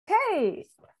Hi,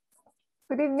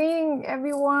 good evening,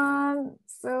 everyone.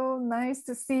 So nice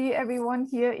to see everyone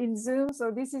here in Zoom.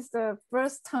 So this is the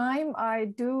first time I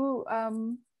do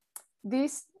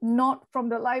this, not from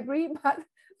the library, but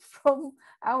from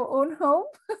our own home.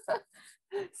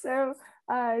 So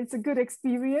it's a good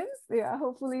experience. Yeah,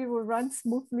 hopefully it will run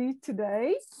smoothly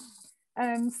today.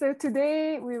 So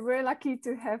today we're very lucky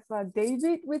to have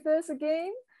David with us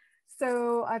again.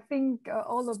 So I think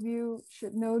all of you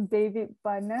should know David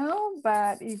by now,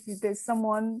 but if there's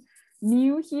someone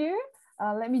new here,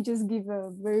 let me just give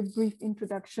a very brief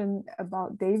introduction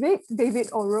about David. David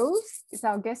O'Rose is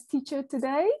our guest teacher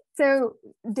today. So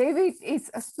David is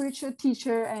a spiritual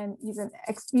teacher and he's an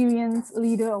experienced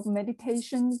leader of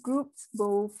meditation groups,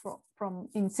 both from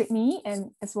in Sydney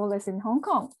and as well as in Hong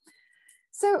Kong.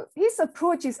 So his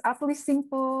approach is utterly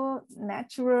simple,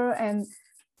 natural, and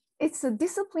it's a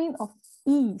discipline of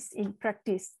ease in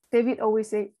practice. David always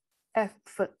say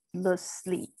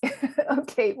effortlessly.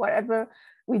 Okay, whatever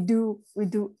we do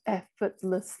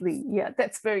effortlessly. Yeah,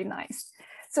 that's very nice.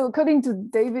 So according to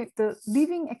David, the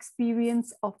living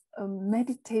experience of a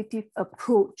meditative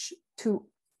approach to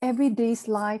everyday's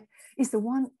life is the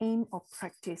one aim of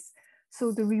practice.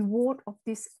 So the reward of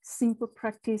this simple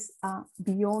practice are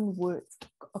beyond words,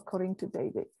 according to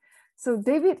David. So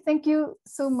David, thank you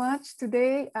so much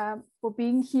today for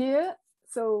being here.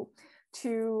 So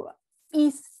to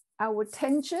ease our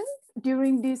tension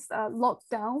during this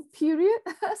lockdown period.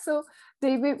 So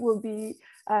David will be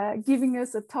giving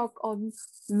us a talk on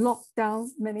lockdown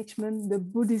management, the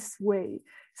Buddhist way.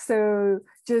 So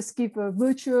just give a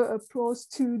virtual applause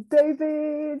to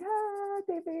David. Hi,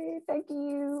 David, thank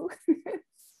you.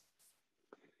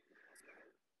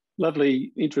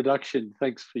 Lovely introduction.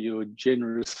 Thanks for your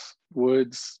generous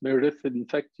words, Meredith. And in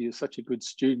fact, you're such a good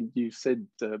student. You said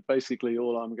basically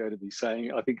all I'm going to be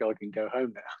saying. I think I can go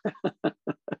home now.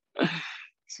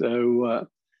 So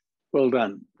well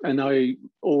done. And I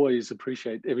always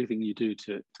appreciate everything you do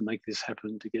to make this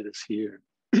happen, to get us here.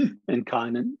 And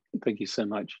Kynan, thank you so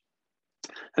much.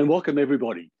 And welcome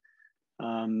everybody.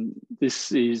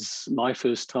 This is my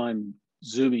first time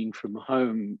Zooming from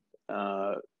home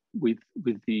with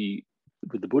the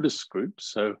Buddhist group,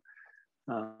 so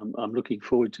I'm looking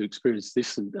forward to experience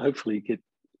this and hopefully get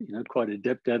quite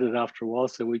adept at it after a while,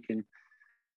 so we can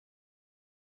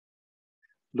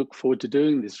look forward to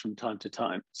doing this from time to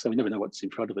time. So we never know what's in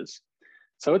front of us.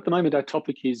 So at the moment, our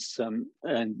topic is,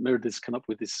 and Meredith's come up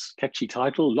with this catchy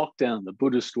title, Lockdown, the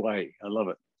Buddhist Way. I love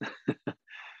it.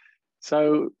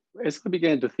 So as I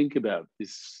began to think about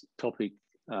this topic,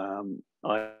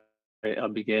 I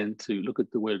began to look at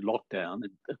the word lockdown,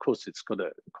 and of course it's got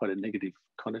quite a negative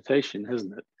connotation,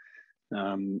 hasn't it?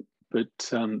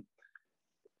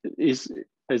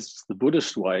 As the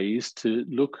Buddhist way is to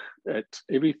look at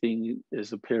everything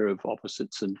as a pair of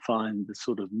opposites and find the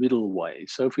sort of middle way.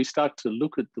 So if we start to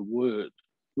look at the word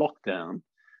lockdown,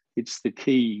 it's the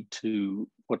key to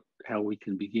how we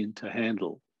can begin to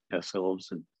handle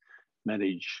ourselves and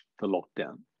manage the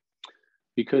lockdown,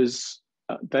 because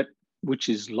that which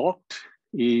is locked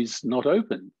is not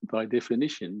open by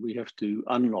definition. We have to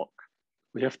unlock,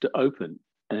 we have to open,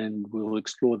 and we'll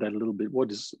explore that a little bit.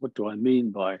 What do I mean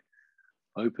by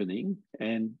opening?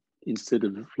 And instead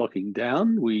of locking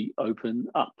down, we open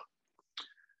up.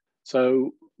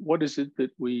 So what is it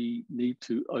that we need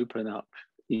to open up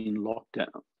in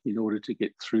lockdown in order to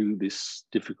get through this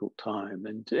difficult time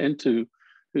and to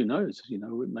who knows,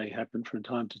 it may happen from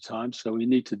time to time. So we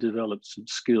need to develop some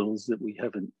skills that we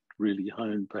haven't really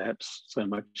honed perhaps so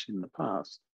much in the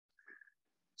past.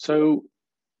 So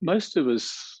most of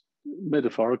us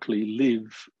metaphorically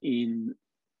live in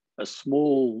a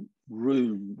small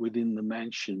room within the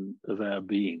mansion of our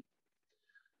being.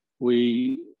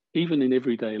 Even in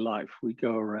everyday life, we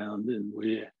go around and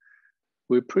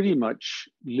we're pretty much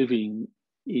living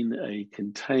in a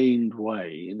contained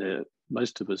way.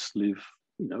 Most of us live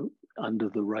under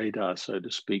the radar, so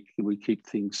to speak. We keep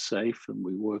things safe and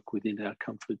we work within our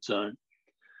comfort zone.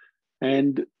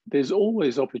 And there's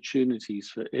always opportunities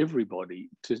for everybody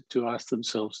to ask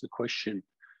themselves the question,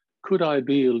 could I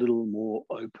be a little more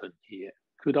open here?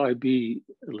 Could I be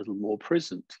a little more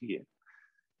present here?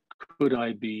 Could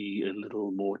I be a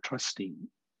little more trusting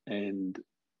and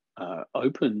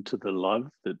open to the love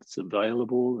that's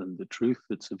available and the truth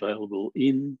that's available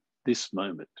in this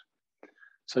moment?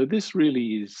 So this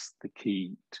really is the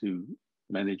key to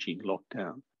managing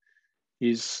lockdown,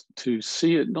 is to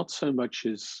see it not so much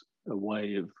as a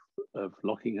way of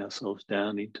locking ourselves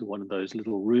down into one of those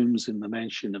little rooms in the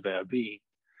mansion of our being,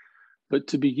 but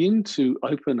to begin to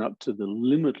open up to the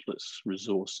limitless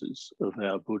resources of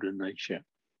our Buddha nature.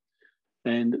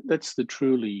 And that's the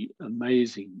truly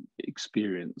amazing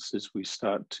experience as we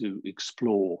start to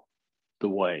explore the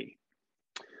way.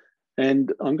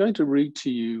 And I'm going to read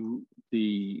to you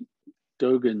the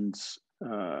Dogen's,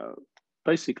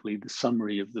 basically the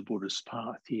summary of the Buddhist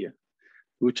path here,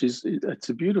 which is, it's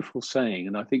a beautiful saying.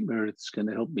 And I think Meredith's going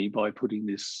to help me by putting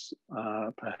this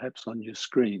perhaps on your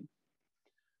screen.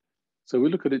 So we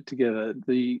look at it together.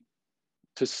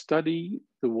 To study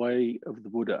the way of the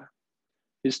Buddha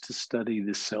is to study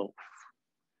the self.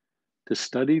 To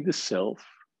study the self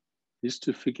is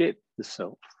to forget the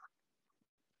self.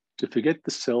 To forget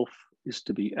the self is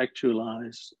to be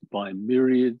actualized by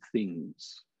myriad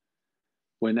things.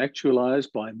 When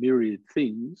actualized by myriad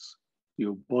things,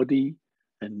 your body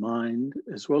and mind,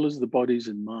 as well as the bodies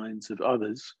and minds of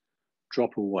others,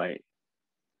 drop away.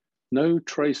 No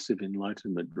trace of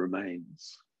enlightenment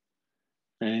remains.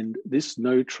 And this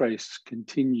no trace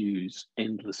continues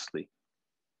endlessly.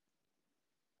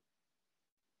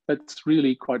 That's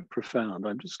really quite profound.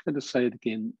 I'm just going to say it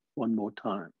again one more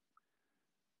time.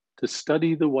 To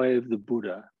study the way of the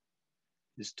Buddha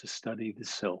is to study the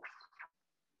self.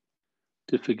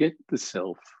 To forget the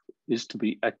self is to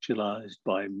be actualized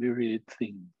by myriad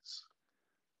things.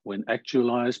 When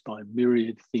actualized by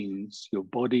myriad things, your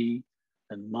body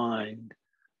and mind,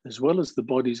 as well as the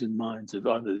bodies and minds of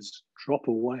others, drop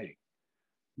away.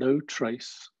 No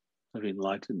trace of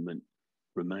enlightenment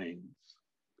remains.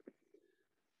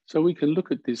 So we can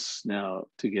look at this now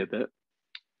together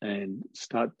and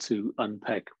start to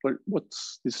unpack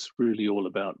what's this really all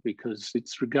about, because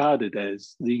it's regarded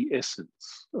as the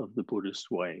essence of the Buddhist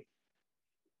way.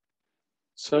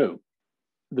 So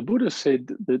the Buddha said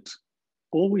that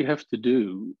all we have to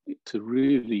do to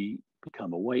really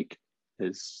become awake,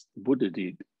 as the Buddha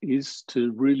did, is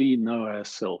to really know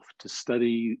ourselves, to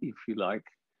study, if you like,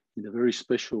 in a very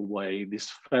special way, this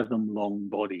fathom-long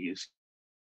body, as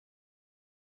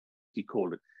he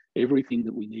called it. Everything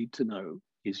that we need to know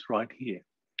is right here.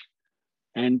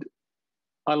 And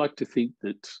I like to think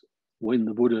that when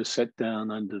the Buddha sat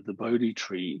down under the Bodhi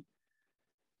tree,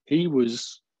 he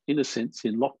was, in a sense,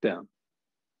 in lockdown.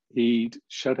 He'd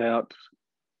shut out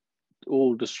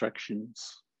all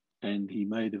distractions, and he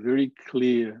made a very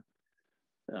clear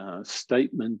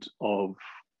statement of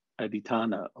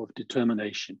adhitthana, of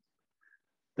determination,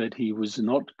 that he was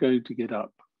not going to get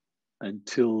up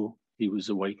until he was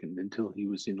awakened, until he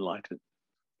was enlightened.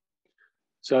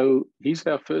 So he's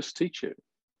our first teacher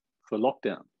for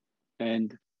lockdown.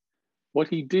 And what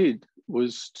he did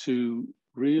was to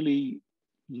really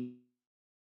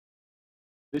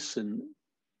listen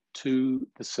to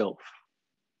the self,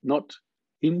 not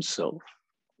himself,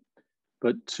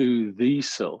 but to the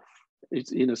self.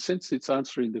 It's, in a sense, it's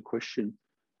answering the question,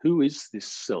 who is this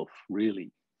self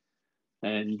really?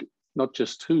 And not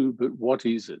just who, but what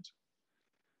is it?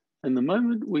 And the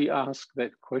moment we ask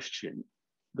that question,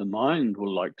 the mind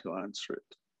will like to answer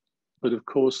it. But of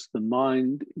course, the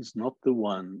mind is not the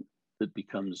one that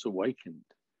becomes awakened.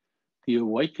 The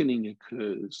awakening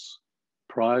occurs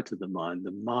prior to the mind.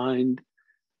 The mind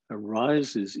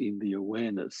arises in the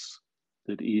awareness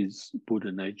that is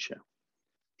Buddha nature.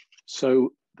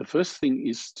 So the first thing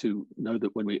is to know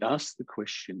that when we ask the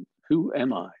question, who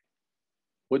am I?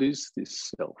 What is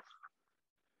this self?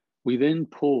 We then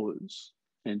pause,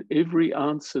 and every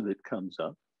answer that comes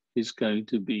up is going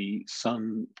to be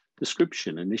some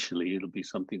description. Initially, it'll be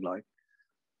something like,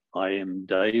 I am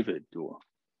David, or,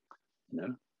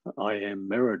 I am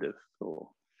Meredith, or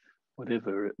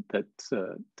whatever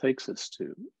that takes us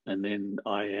to. And then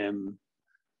I am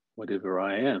whatever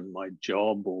I am, my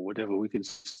job, or whatever. We can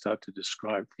start to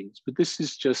describe things. But this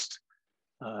is just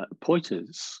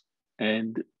pointers.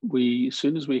 And as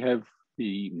soon as we have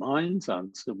the mind's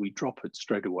answer, we drop it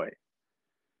straight away.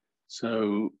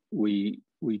 So we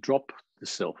drop the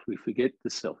self, we forget the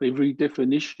self. Every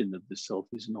definition of the self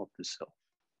is not the self.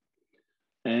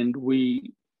 And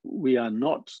we are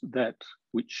not that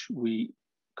which we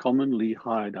commonly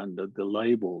hide under the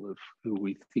label of who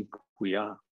we think we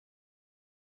are.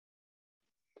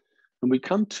 And we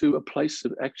come to a place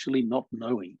of actually not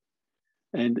knowing.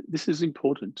 And this is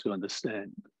important to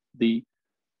understand. The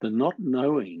not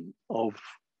knowing of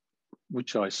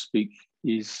which I speak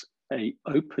is an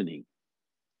opening.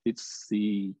 It's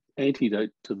the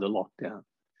antidote to the lockdown.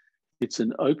 It's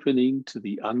an opening to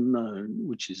the unknown,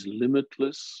 which is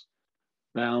limitless,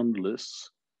 boundless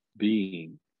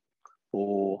being,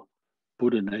 or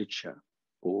Buddha nature,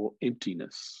 or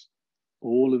emptiness.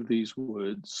 All of these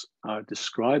words are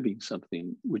describing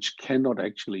something which cannot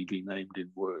actually be named in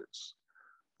words.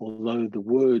 Although the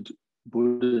word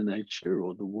Buddha nature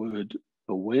or the word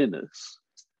awareness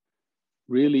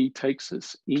really takes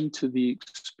us into the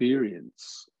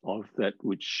experience of that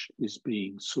which is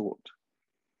being sought.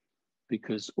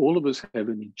 Because all of us have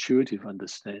an intuitive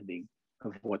understanding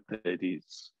of what that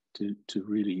is, to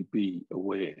really be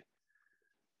aware.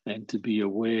 And to be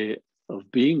aware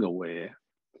of being aware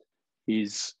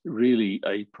is really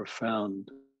a profound,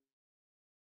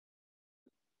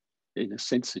 in a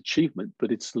sense, achievement,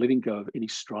 but it's letting go of any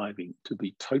striving to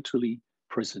be totally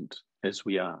present as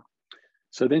we are.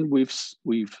 So then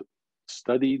we've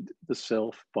studied the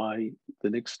self by the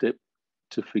next step,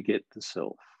 to forget the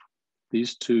self.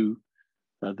 These two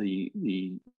are the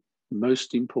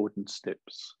most important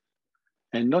steps.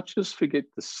 And not just forget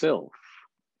the self,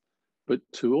 but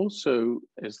to also,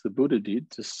 as the Buddha did,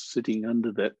 just sitting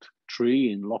under that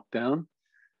tree in lockdown,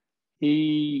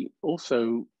 he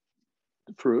also,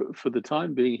 for the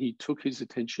time being, he took his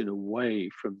attention away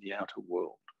from the outer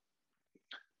world.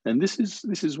 And this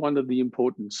is one of the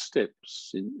important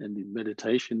steps in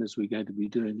meditation, as we're going to be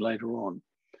doing later on.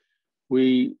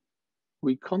 We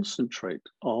concentrate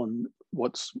on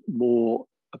what's more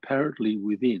apparently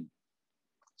within.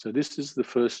 So this is the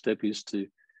first step, is to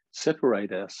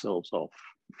separate ourselves off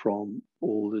from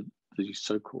all the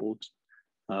so-called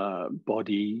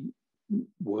body,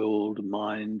 world,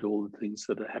 mind, all the things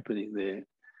that are happening there.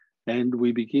 And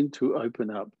we begin to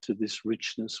open up to this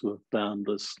richness of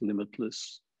boundless,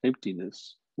 limitless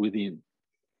emptiness within.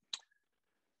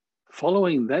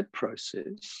 Following that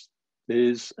process,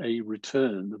 there's a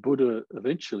return. The Buddha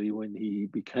eventually, when he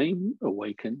became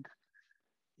awakened,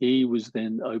 he was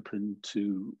then open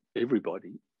to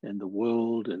everybody and the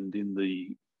world. And in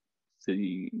the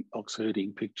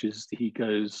Oxherding pictures, he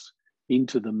goes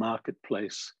into the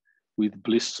marketplace with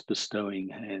bliss-bestowing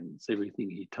hands. Everything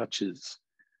he touches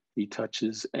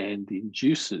and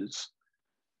induces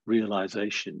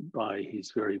realization by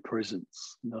his very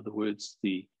presence. In other words,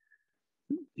 the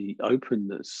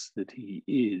openness that he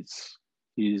is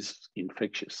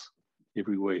infectious.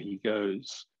 Everywhere he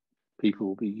goes,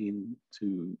 people begin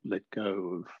to let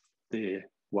go of their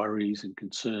worries and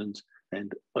concerns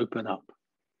and open up.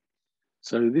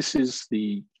 So this is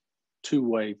the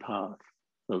two-way path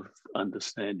of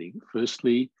understanding.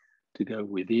 Firstly, to go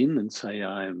within and say,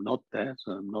 I am not that,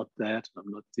 I'm not that, I'm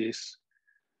not this.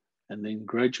 And then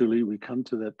gradually we come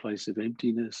to that place of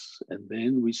emptiness, and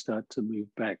then we start to move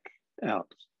back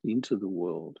out into the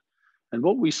world. And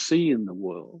what we see in the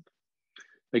world,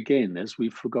 again, as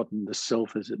we've forgotten the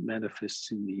self as it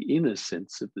manifests in the inner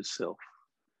sense of the self,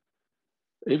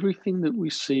 everything that we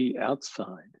see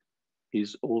outside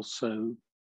is also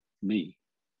me.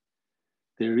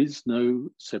 There is no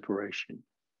separation.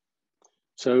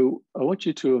 So I want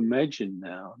you to imagine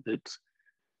now that,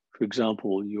 for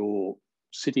example, you're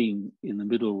sitting in the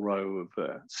middle row of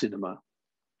a cinema,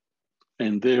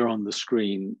 and there on the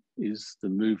screen is the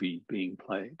movie being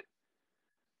played.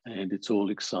 And it's all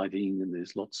exciting, and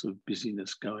there's lots of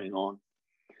busyness going on.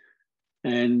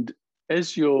 And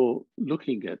as you're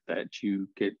looking at that, you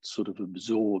get sort of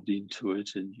absorbed into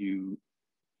it, and you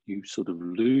sort of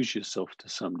lose yourself to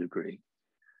some degree.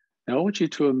 Now, I want you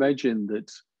to imagine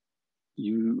that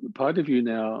part of you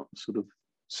now sort of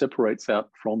separates out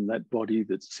from that body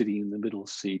that's sitting in the middle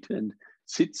seat and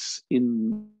sits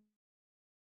in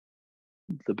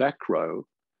the back row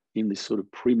in this sort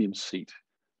of premium seat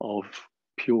of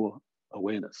pure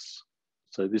awareness.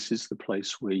 So this is the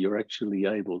place where you're actually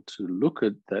able to look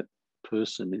at that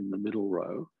person in the middle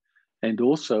row, and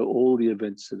also all the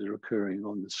events that are occurring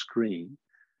on the screen,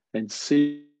 and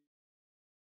see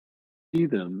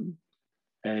them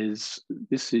as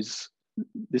this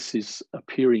is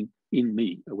appearing in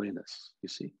me awareness, you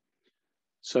see.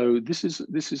 So this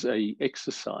is a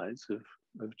exercise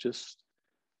of just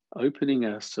opening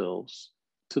ourselves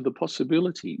to the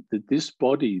possibility that this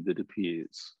body that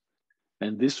appears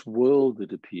and this world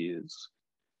that appears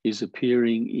is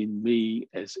appearing in me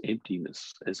as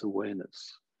emptiness, as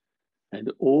awareness.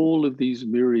 And all of these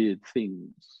myriad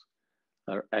things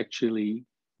are actually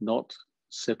not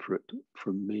separate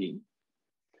from me.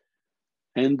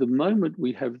 And the moment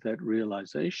we have that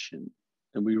realization,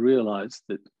 and we realize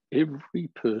that every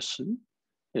person,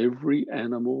 every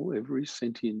animal, every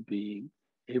sentient being,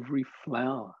 every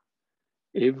flower,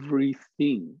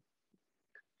 everything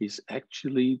is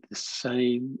actually the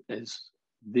same as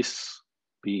this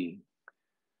being.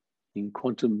 In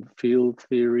quantum field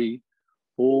theory,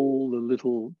 all the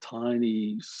little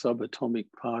tiny subatomic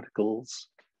particles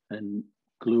and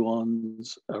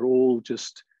gluons are all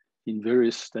just in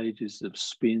various stages of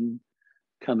spin,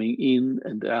 coming in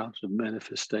and out of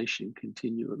manifestation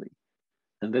continually.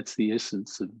 And that's the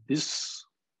essence of this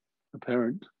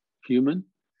apparent human,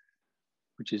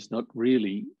 which is not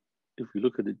really if we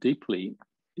look at it deeply,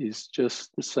 is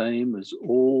just the same as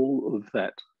all of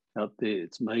that out there.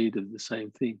 It's made of the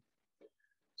same thing.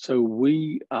 So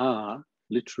we are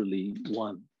literally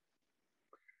one.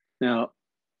 Now,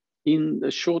 in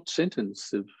a short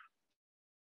sentence of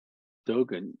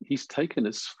Dogen, he's taken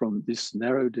us from this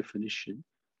narrow definition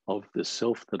of the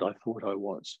self that I thought I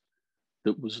was,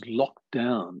 that was locked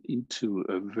down into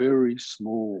a very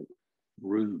small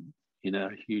room in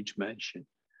our huge mansion.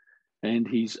 And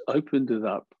he's opened it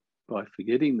up by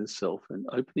forgetting the self and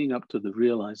opening up to the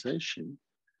realization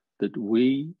that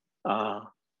we are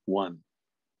one.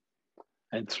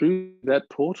 And through that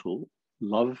portal,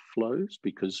 love flows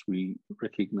because we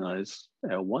recognize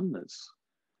our oneness.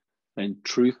 And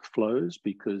truth flows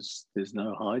because there's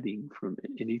no hiding from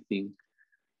anything.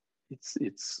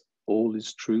 It's all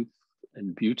is truth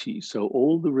and beauty. So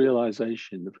all the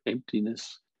realization of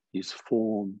emptiness is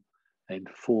form, and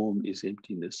form is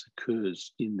emptiness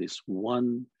occurs in this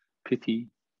one pithy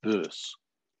verse.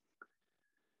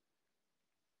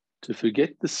 To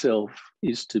forget the self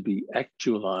is to be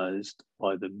actualized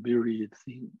by the myriad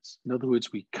things. In other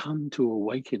words, we come to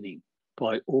awakening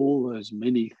by all those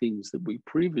many things that we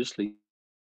previously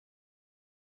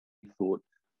thought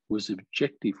was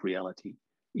objective reality.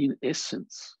 In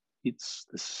essence, it's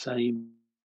the same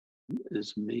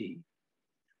as me.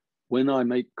 When I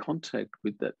make contact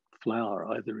with that flower,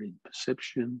 either in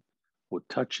perception or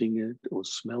touching it or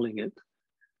smelling it,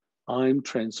 I'm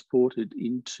transported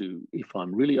into, if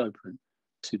I'm really open,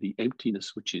 to the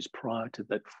emptiness which is prior to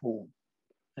that form.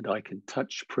 And I can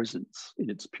touch presence in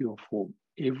its pure form,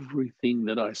 everything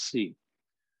that I see.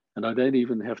 And I don't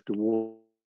even have to walk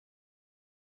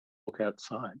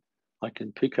outside. I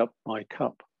can pick up my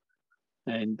cup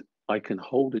and I can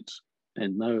hold it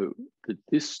and know that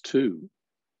this too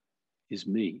is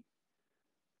me.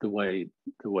 The way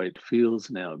it feels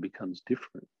now becomes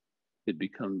different. It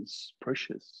becomes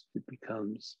precious. It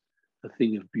becomes a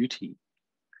thing of beauty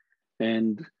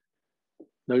and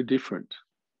no different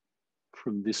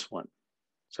from this one.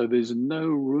 So there's no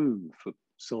room for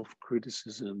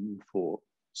self-criticism, for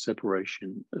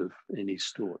separation of any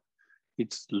sort.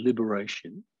 It's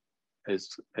liberation as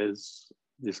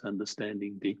this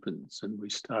understanding deepens and we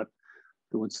start,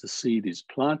 once the seed is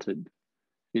planted,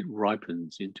 it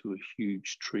ripens into a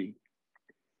huge tree.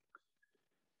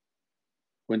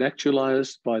 When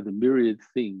actualized by the myriad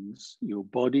things, your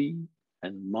body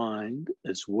and mind,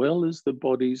 as well as the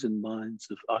bodies and minds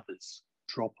of others,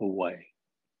 drop away.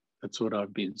 That's what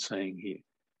I've been saying here.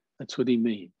 That's what he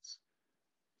means.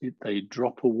 They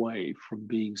drop away from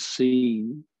being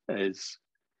seen as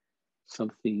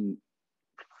something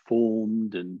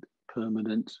formed and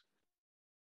permanent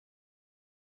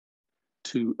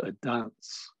to a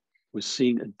dance. We're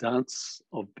seeing a dance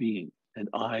of being, and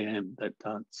I am that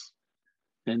dance.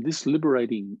 And this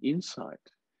liberating insight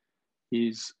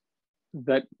is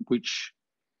that which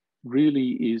really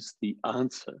is the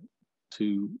answer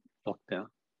to lockdown.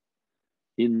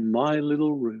 In my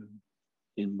little room,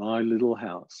 in my little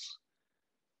house,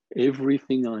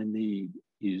 everything I need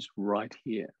is right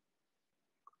here.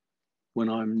 When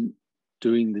I'm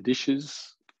doing the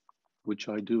dishes, which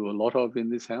I do a lot of in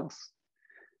this house,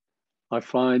 I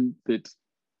find that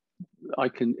I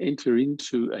can enter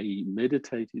into a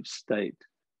meditative state,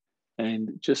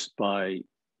 and just by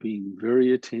being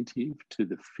very attentive to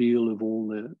the feel of all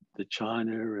the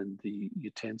china and the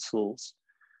utensils,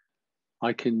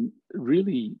 I can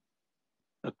really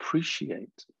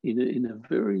appreciate in a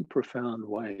very profound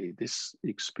way this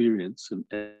experience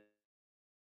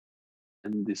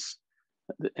and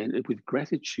with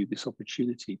gratitude, this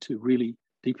opportunity to really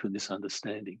deepen this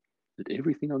understanding that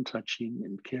everything I'm touching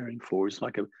and caring for is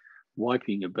like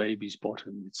wiping a baby's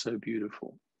bottom. It's so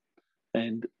beautiful.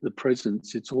 And the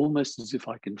presence, it's almost as if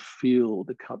I can feel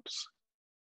the cups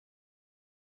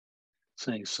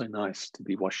saying, so nice to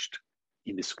be washed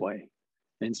in this way.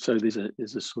 And so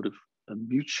there's a sort of a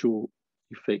mutual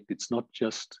effect. It's not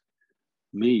just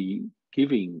me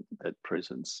giving that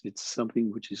presence, it's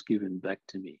something which is given back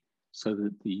to me, so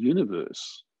that the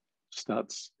universe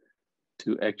starts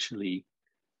to actually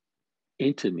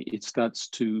enter me. It starts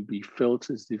to be felt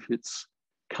as if it's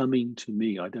coming to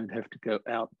me. I don't have to go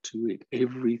out to it.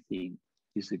 Everything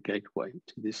is a gateway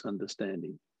to this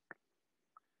understanding.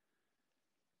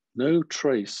 No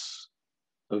trace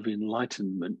of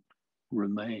enlightenment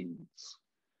remains.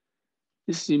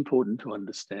 This is important to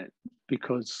understand,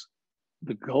 because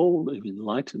the goal of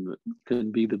enlightenment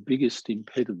can be the biggest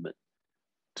impediment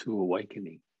to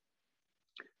awakening,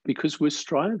 because we're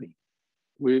striving.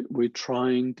 We're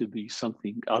trying to be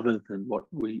something other than what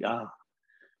we are.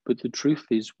 But the truth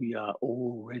is we are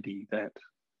already that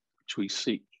which we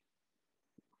seek.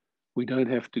 We don't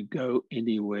have to go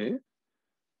anywhere.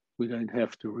 We don't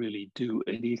have to really do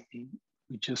anything.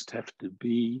 We just have to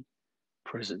be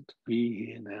present, be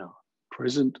here now.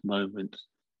 Present moment,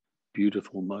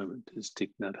 beautiful moment, as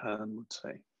Thich Nhat Hanh would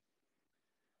say.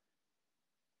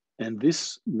 And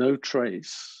this no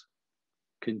trace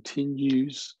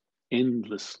continues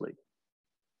endlessly.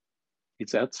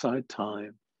 It's outside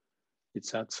time,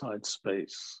 it's outside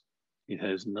space. It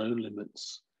has no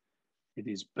limits. It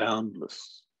is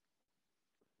boundless.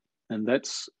 And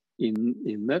that's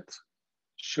in that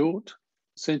short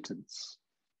sentence,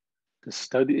 to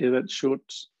study that short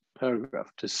paragraph,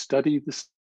 to study the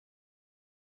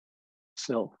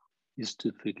self is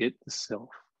to forget the self.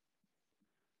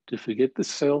 To forget the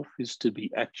self is to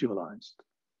be actualized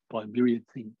by myriad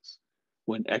things.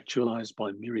 When actualized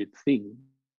by myriad things,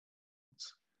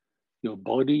 your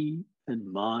body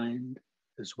and mind,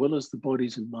 as well as the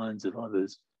bodies and minds of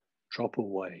others, drop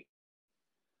away.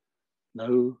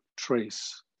 No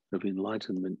trace of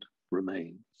enlightenment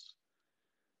remains.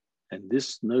 And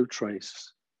this no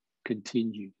trace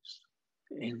continues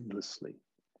endlessly.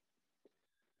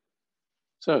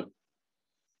 So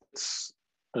it's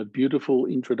a beautiful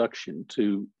introduction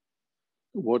to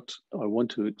what I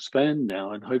want to expand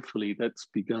now, and hopefully that's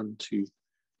begun to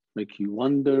make you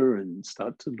wonder and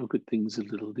start to look at things a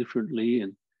little differently.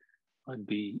 And I'd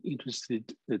be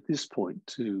interested at this point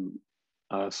to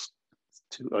ask,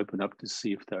 to open up to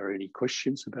see if there are any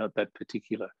questions about that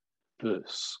particular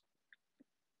verse.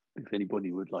 If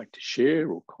anybody would like to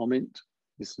share or comment,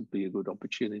 this would be a good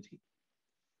opportunity.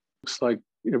 Looks like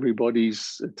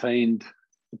everybody's attained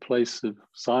the place of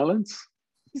silence.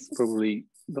 It's probably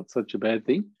not such a bad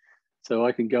thing. So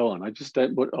I can go on. I just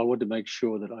don't. I want to make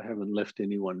sure that I haven't left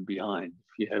anyone behind.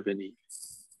 If you have any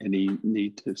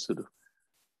need to sort of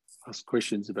ask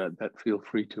questions about that, feel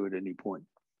free to at any point.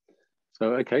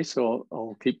 So okay, so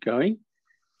I'll keep going.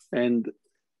 And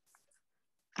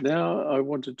now I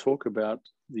want to talk about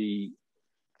the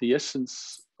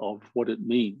essence of what it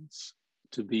means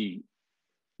to be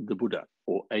the Buddha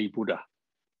or a Buddha.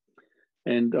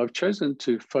 And I've chosen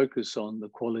to focus on the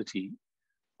quality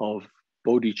of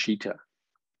bodhicitta,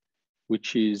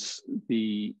 which is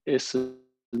the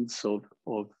essence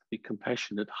of the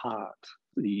compassionate heart,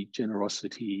 the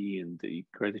generosity and the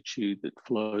gratitude that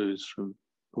flows from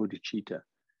bodhicitta,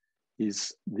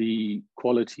 is the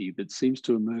quality that seems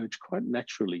to emerge quite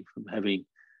naturally from having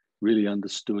really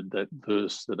understood that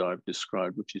verse that I've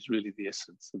described, which is really the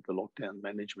essence of the lockdown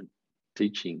management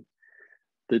teaching.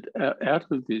 That out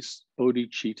of this,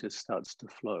 bodhicitta starts to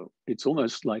flow. It's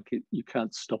almost like you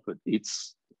can't stop it.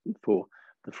 It's, for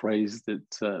the phrase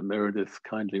that Meredith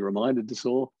kindly reminded us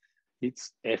all,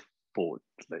 it's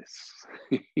effortless.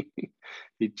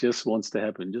 It just wants to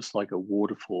happen, just like a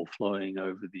waterfall flowing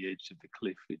over the edge of the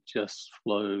cliff. It just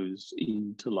flows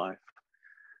into life.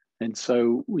 And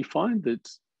so we find that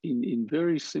in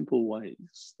very simple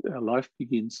ways, our life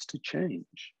begins to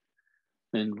change.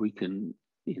 And we can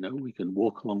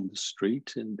walk along the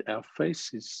street and our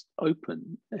face is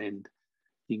open and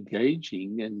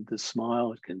engaging, and the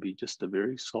smile, it can be just a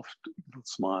very soft little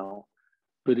smile,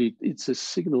 but it's a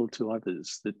signal to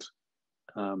others that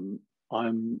I'm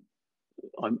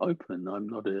open, I'm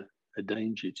not a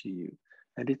danger to you.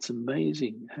 And it's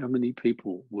amazing how many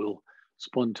people will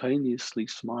spontaneously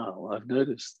smile. I've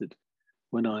noticed that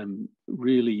when I'm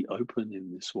really open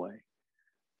in this way,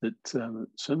 that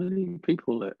so many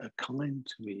people are kind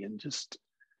to me, and just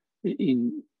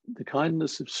in the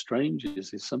kindness of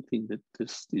strangers is something that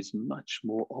just is much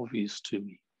more obvious to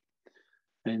me.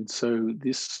 And so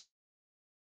this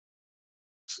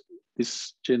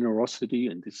generosity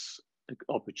and this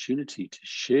opportunity to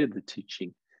share the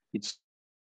teaching, it's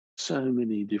so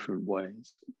many different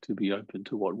ways to be open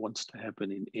to what wants to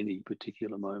happen in any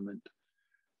particular moment,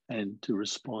 and to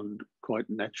respond quite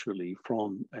naturally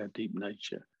from our deep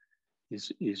nature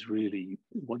is really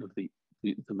one of the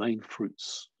main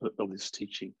fruits of this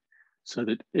teaching, so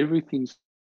that everything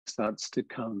starts to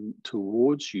come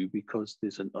towards you because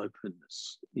there's an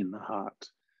openness in the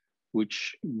heart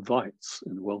which invites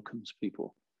and welcomes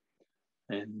people.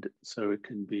 And so it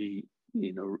can be,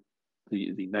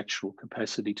 the natural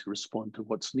capacity to respond to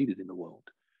what's needed in the world.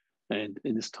 And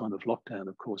in this time of lockdown,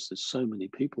 of course, there's so many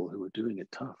people who are doing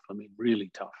it tough. I mean, really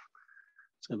tough.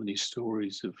 So many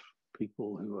stories of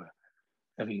people who are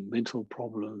having mental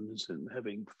problems and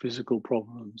having physical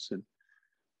problems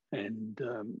and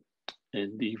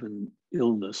even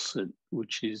illness,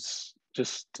 which is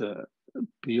just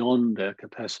beyond our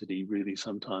capacity really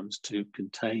sometimes to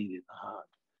contain in the heart.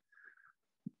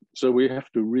 So we have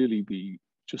to really be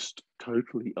just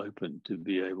totally open to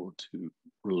be able to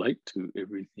relate to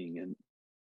everything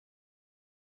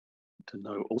to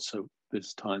know also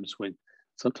there's times when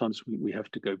sometimes we have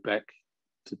to go back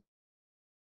to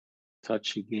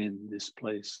touch again this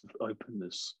place of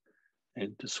openness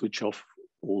and to switch off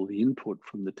all the input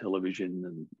from the television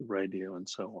and the radio and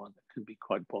so on. It can be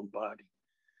quite bombarding,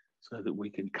 so that we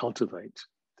can cultivate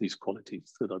these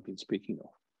qualities that I've been speaking of.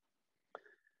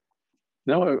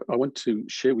 Now I want to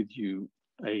share with you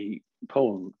a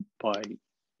poem by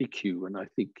Ikkyu, and I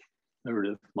think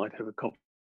Meredith might have a copy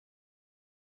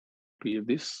of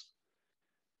this.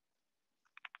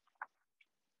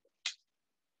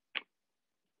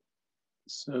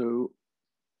 So,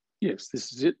 yes,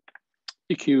 this is it.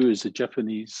 Ikkyu is a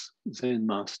Japanese Zen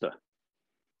master.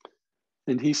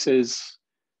 And he says,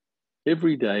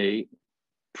 every day,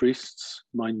 priests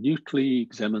minutely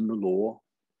examine the law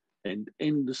and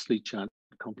endlessly chant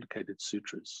complicated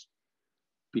sutras.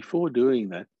 Before doing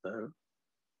that, though,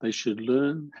 they should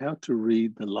learn how to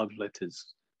read the love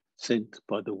letters sent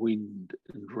by the wind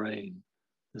and rain,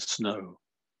 the snow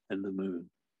and the moon.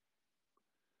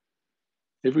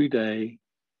 Every day,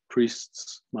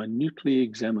 priests minutely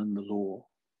examine the law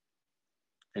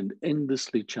and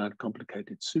endlessly chant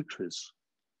complicated sutras.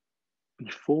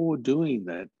 Before doing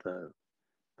that, though,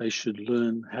 they should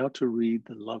learn how to read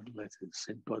the love letters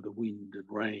sent by the wind and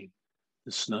rain,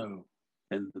 the snow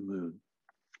and the moon.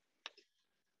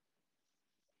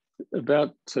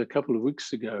 About a couple of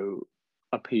weeks ago,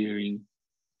 up here in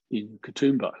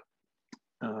Katoomba,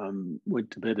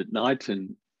 went to bed at night,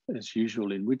 and as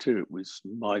usual in winter, it was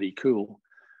mighty cool.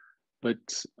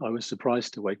 But I was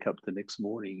surprised to wake up the next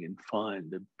morning and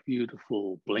find a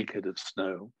beautiful blanket of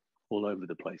snow all over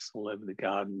the place, all over the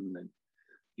garden, and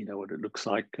you know what it looks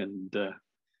like, and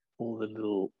all the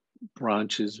little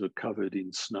branches were covered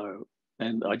in snow.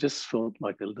 And I just felt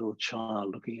like a little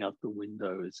child looking out the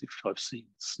window as if I've seen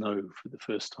snow for the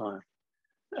first time.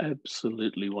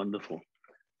 Absolutely wonderful.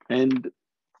 And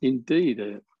indeed,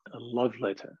 a love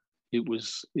letter. It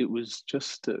was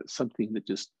just something that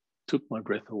just took my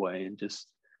breath away and just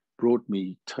brought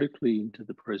me totally into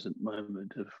the present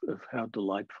moment of how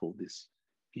delightful this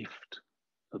gift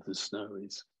of the snow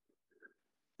is.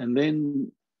 And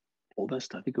then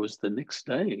almost, I think it was the next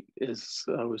day, as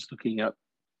I was looking out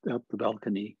the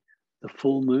balcony, the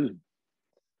full moon.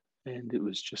 And it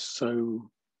was just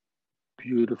so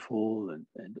beautiful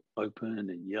and open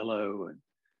and yellow.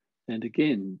 And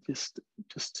again, just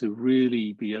to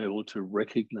really be able to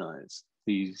recognize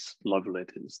these love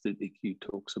letters that Ikkyu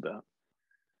talks about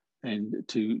and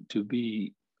to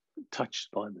be touched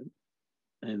by them.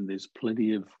 And there's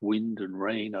plenty of wind and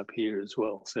rain up here as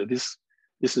well. So this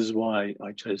is why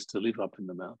I chose to live up in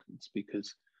the mountains,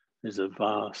 because there's a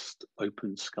vast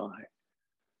open sky.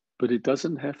 But it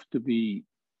doesn't have to be,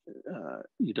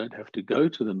 you don't have to go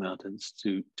to the mountains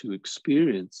to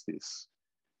experience this.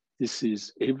 This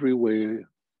is everywhere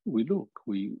we look.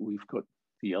 We've got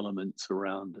the elements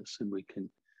around us, and we can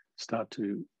start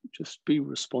to just be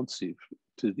responsive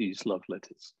to these love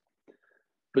letters.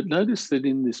 But notice that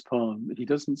in this poem, he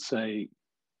doesn't say,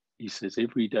 he says,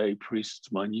 every day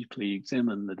priests minutely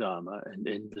examine the Dharma and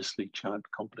endlessly chant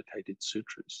complicated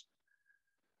sutras.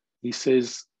 He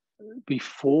says,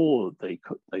 before they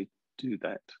do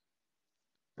that,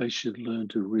 they should learn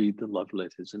to read the love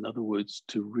letters. In other words,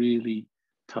 to really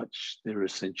touch their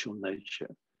essential nature,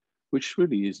 which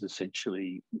really is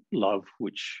essentially love,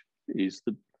 which is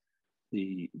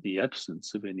the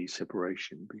absence of any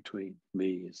separation between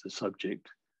me as the subject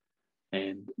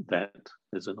and that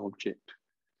as an object.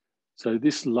 So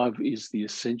this love is the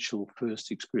essential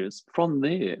first experience. From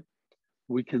there,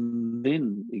 we can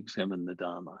then examine the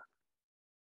Dharma.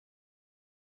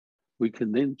 We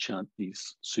can then chant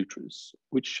these sutras,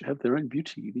 which have their own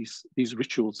beauty. These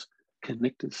rituals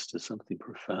connect us to something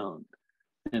profound.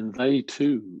 And they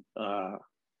too are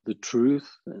the truth,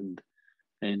 and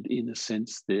in a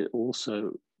sense, they're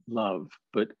also love.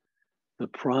 But the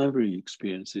primary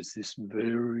experience is this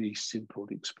very simple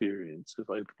experience of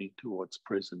opening to what's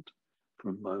present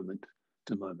from moment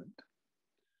to moment.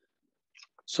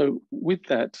 So with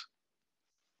that,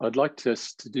 I'd like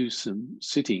us to do some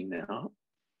sitting now.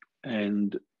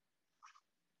 And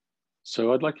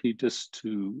so I'd like you just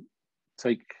to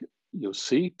take your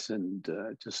seat and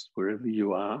just wherever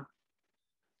you are,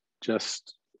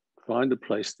 just find a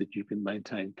place that you can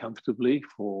maintain comfortably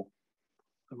for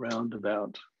around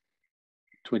about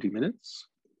 20 minutes.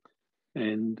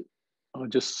 And I'll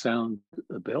just sound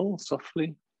a bell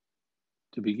softly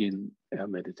to begin our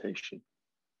meditation.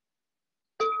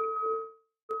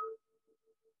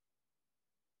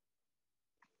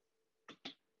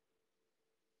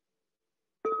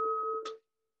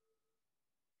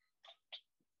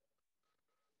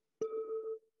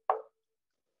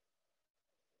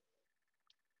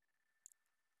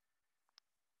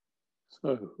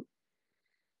 So,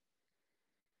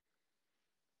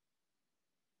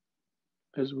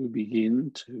 as we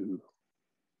begin to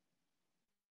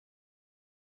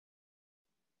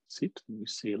sit, and we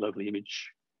see a lovely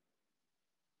image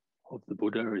of the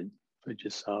Buddha in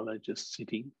Vajrasala just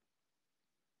sitting,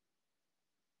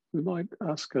 we might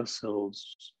ask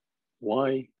ourselves,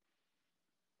 why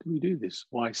do we do this?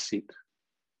 Why sit?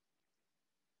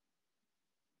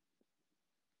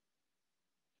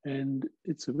 And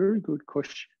it's a very good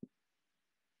question.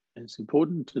 And it's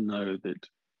important to know that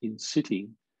in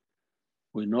sitting,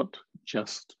 we're not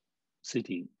just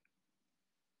sitting.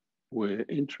 We're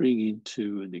entering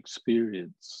into an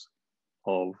experience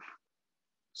of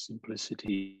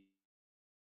simplicity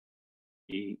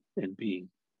and being.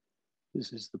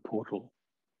 This is the portal.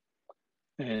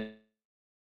 And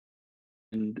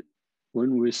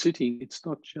when we're sitting, it's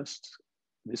not just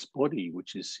this body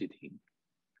which is sitting.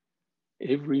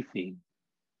 Everything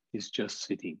is just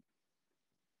sitting.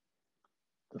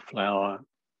 The flower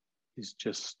is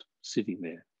just sitting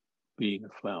there, being a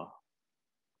flower.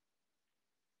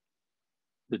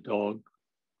 The dog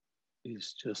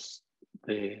is just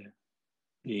there,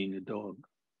 being a dog.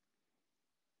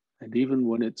 And even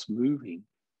when it's moving,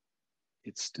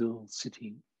 it's still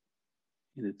sitting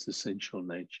in its essential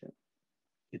nature.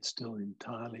 It's still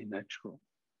entirely natural.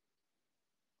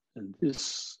 And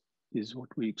this is what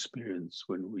we experience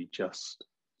when we just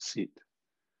sit.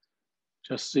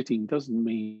 Just sitting doesn't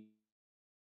mean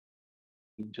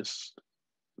just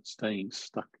staying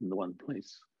stuck in the one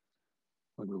place.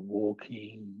 When we're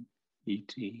walking,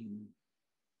 eating,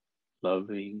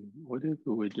 loving, whatever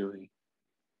we're doing,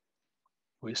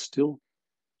 we're still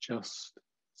just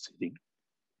sitting.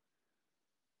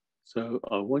 So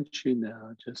I want you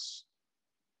now just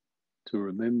to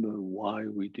remember why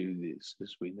we do this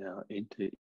as we now enter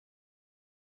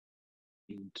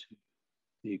into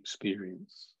the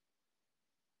experience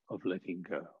of letting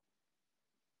go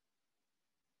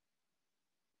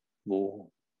more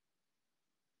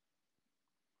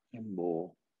and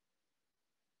more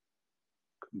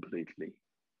completely.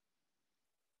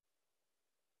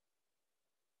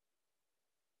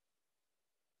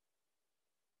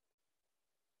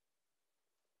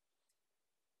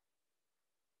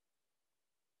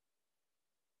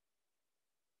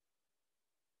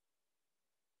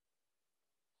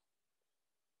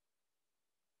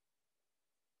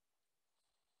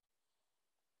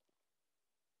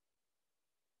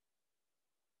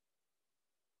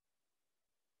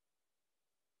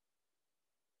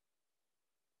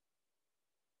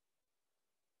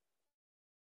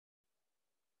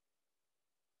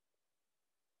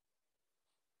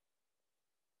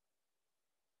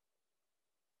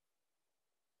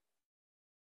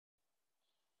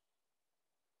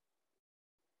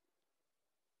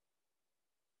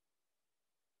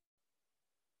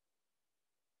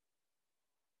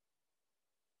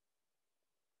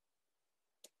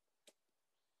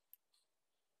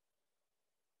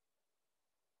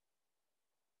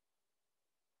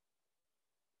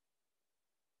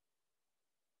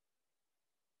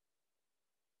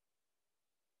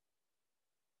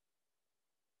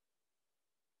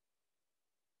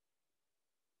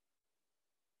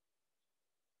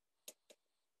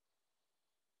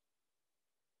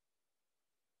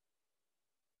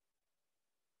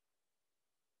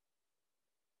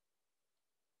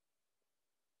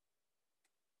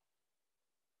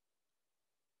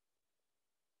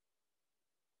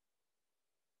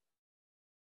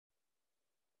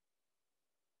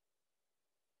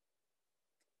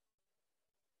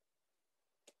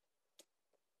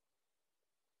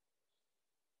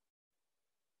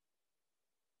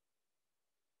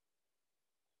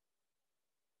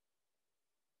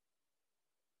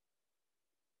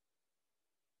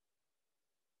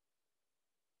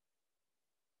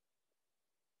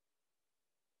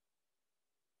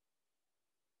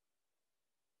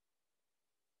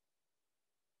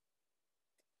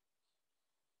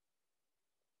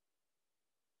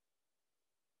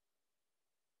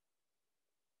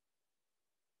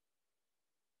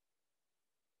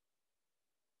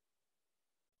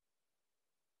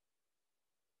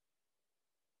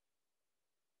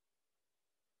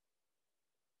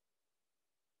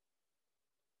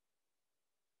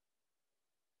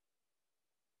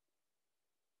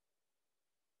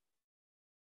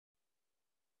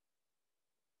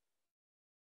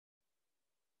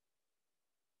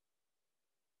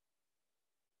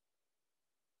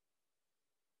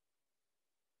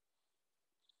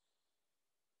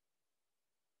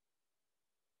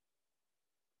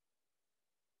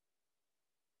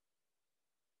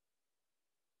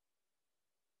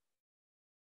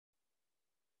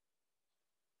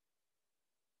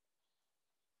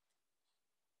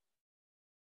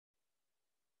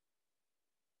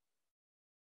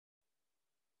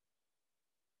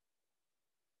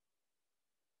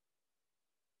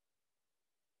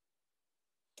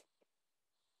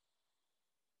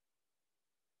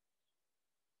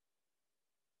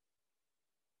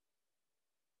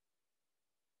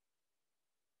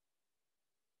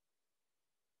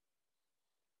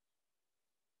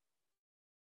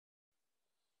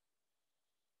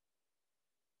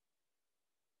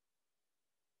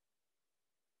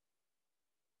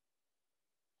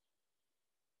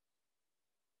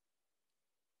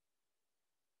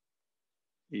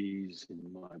 ease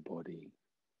in my body,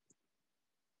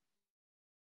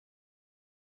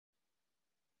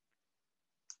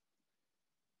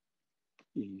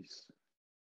 ease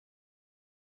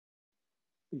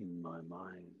in my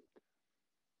mind,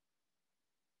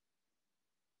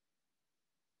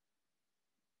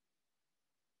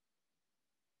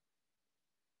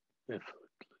 effortless.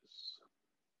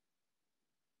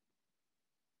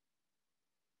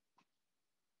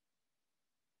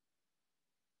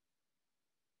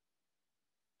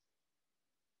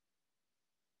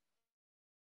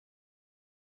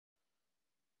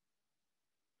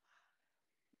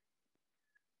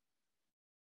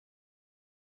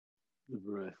 The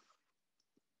breath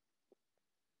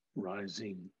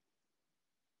rising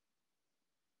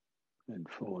and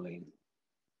falling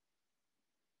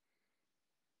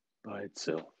by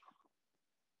itself.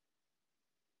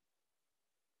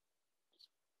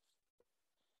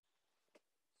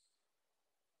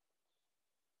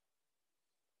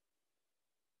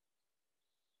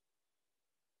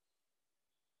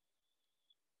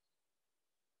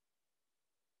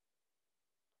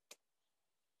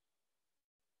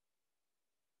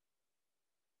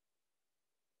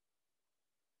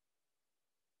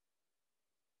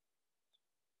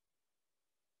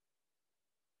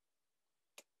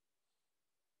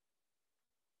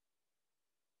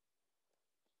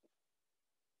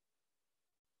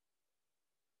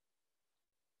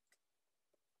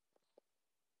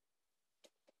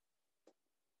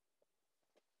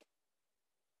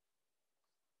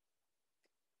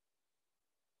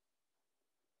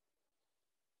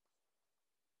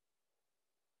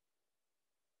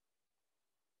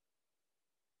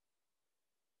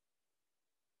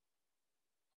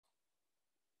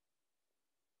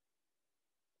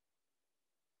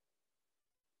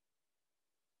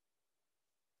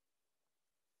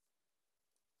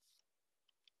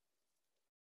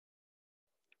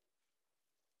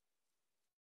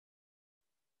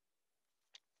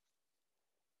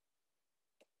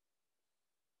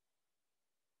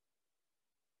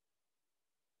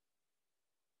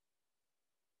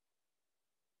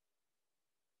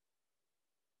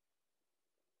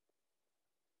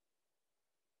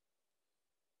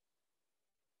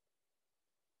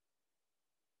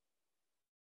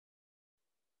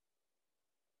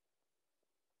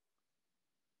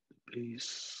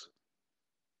 Peace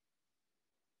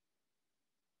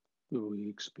that we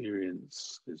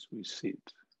experience as we sit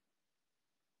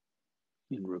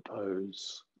in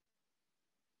repose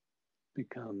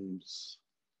becomes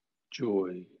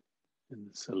joy in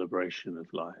the celebration of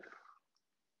life,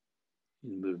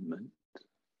 in movement.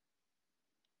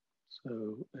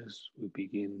 So as we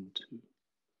begin to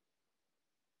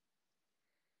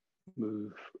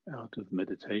move out of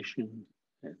meditation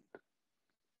and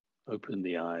open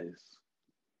the eyes,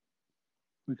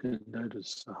 we can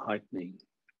notice a heightening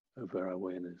of our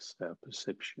awareness, our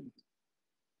perception,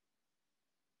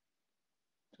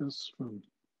 just from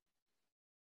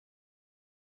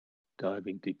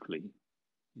diving deeply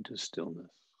into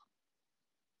stillness.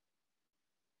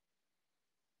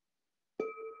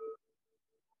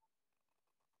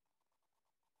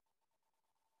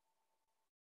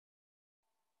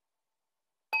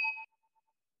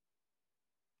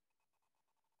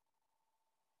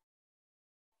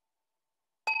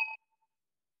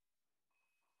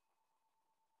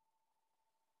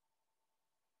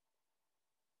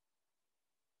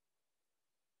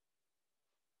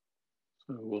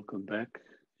 So welcome back,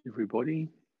 everybody.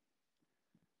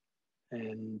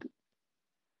 And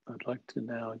I'd like to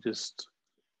now just,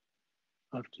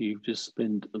 after you've just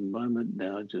spent a moment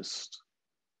now just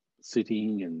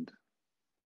sitting and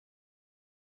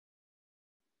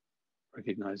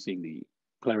recognizing the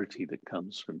clarity that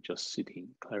comes from just sitting,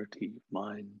 clarity of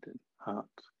mind and heart,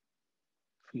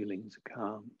 feelings of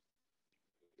calm.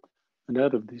 And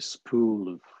out of this pool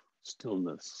of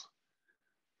stillness,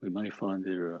 we may find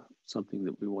there are something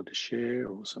that we want to share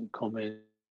or some comments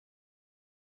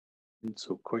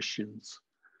or questions.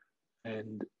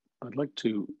 And I'd like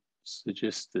to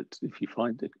suggest that if you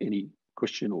find that any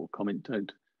question or comment,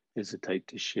 don't hesitate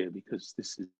to share, because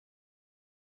this is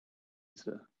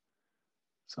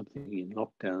something in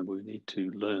lockdown we need to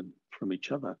learn from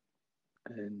each other.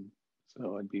 And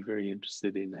so I'd be very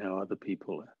interested in how other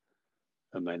people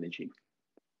are managing.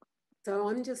 So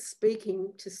I'm just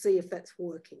speaking to see if that's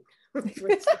working.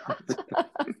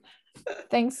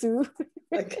 Thanks, Sue.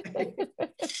 Okay.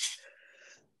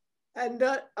 And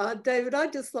David,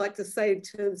 I'd just like to say in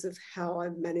terms of how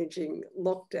I'm managing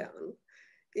lockdown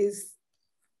is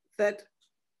that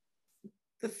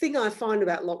the thing I find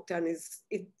about lockdown is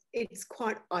it's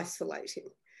quite isolating.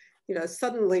 You know,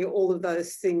 suddenly all of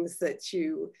those things that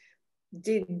you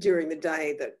did during the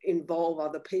day that involve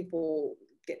other people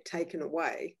get taken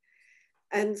away.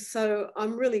 And so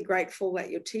I'm really grateful that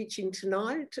you're teaching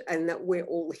tonight and that we're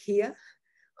all here.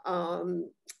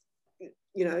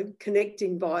 You know,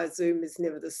 connecting via Zoom is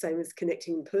never the same as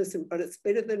connecting in person, but it's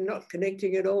better than not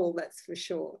connecting at all, that's for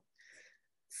sure.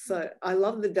 So I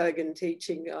love the Dogen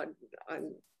teaching.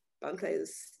 Bhante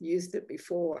has used it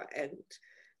before and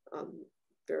I'm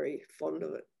very fond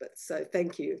of it. But so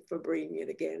thank you for bringing it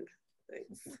again.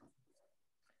 Thanks.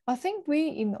 I think we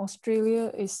in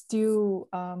Australia is still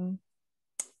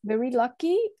very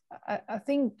lucky. I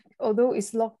think although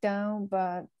it's locked down,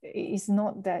 but it's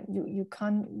not that you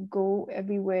can't go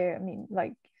everywhere. I mean,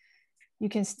 like you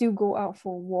can still go out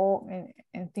for a walk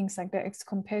and things like that. It's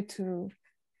compared to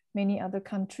many other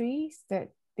countries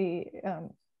that they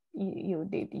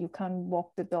you can't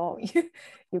walk the dog.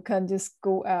 You can't just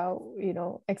go out, you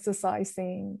know,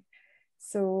 exercising.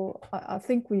 So I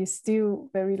think we're still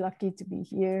very lucky to be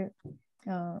here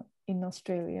in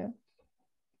Australia.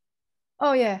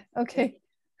 Oh yeah, okay.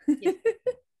 Yeah.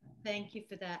 Thank you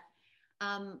for that.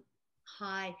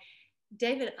 Hi,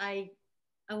 David. I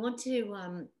want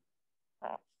to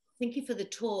thank you for the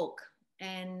talk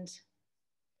and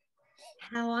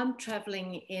how I'm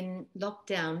traveling in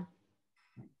lockdown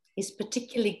is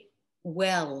particularly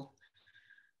well.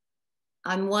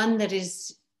 I'm one that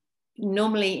is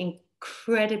normally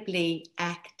incredibly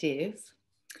active,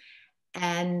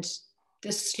 and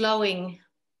the slowing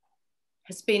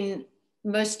has been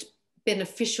most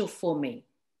beneficial for me.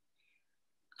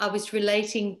 I was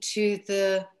relating to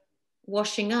the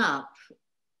washing up,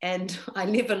 and I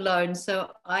live alone,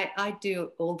 so I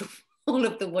do all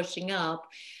of the washing up.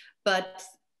 But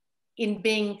in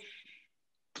being,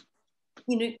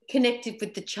 you know, connected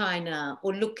with the china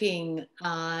or looking,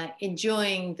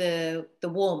 enjoying the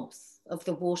warmth of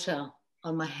the water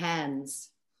on my hands,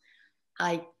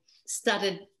 I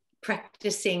started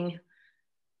practicing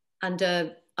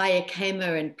under Ayya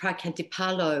Khema and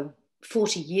Prakantipalo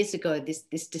 40 years ago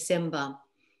this December.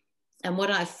 And what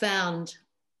I found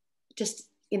just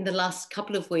in the last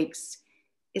couple of weeks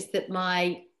is that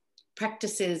my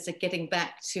practices are getting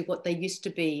back to what they used to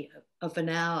be of an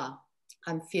hour.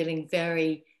 I'm feeling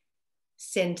very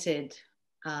centered,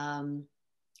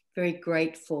 very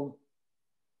grateful.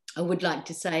 I would like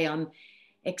to say I'm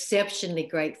exceptionally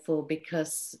grateful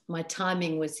because my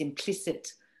timing was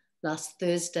implicit last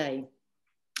Thursday.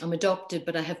 I'm adopted,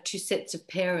 but I have two sets of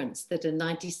parents that are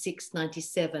 96,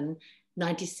 97,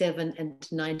 97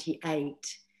 and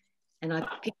 98. And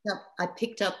I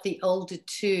picked up the older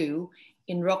two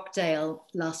in Rockdale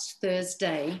last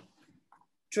Thursday,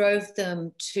 drove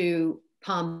them to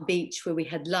Palm Beach where we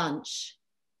had lunch.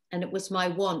 And it was my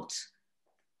want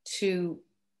to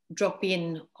drop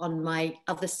in on my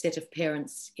other set of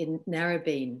parents in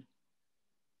Narrabeen.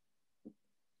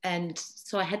 And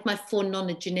so I had my 4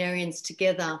 nonagenarians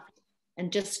together,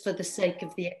 and just for the sake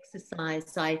of the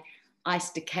exercise, I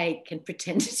iced a cake and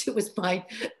pretended it was my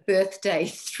birthday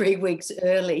 3 weeks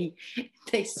early.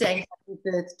 They sang happy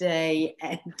birthday,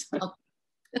 and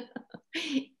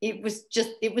it was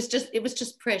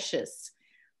just precious.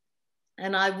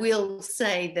 And I will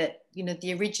say that, you know,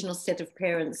 the original set of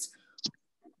parents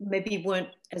maybe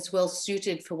weren't as well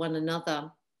suited for one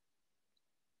another.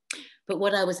 But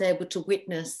what I was able to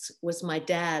witness was my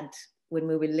dad, when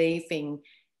we were leaving,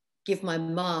 give my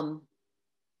mum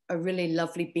a really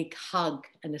lovely big hug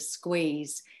and a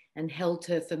squeeze and held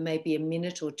her for maybe a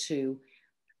minute or two.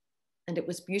 And it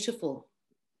was beautiful.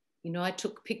 You know, I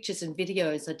took pictures and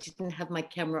videos. I didn't have my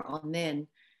camera on then,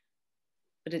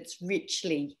 but it's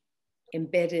richly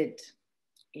embedded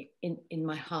in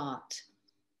my heart.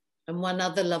 And one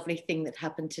other lovely thing that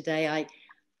happened today,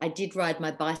 I did ride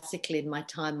my bicycle in my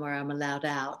time where I'm allowed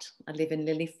out. I live in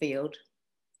Lilyfield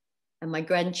and my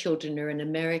grandchildren are in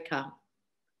America.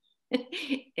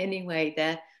 Anyway,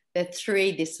 they're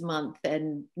 3 this month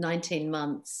and 19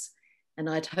 months. And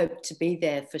I'd hoped to be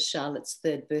there for Charlotte's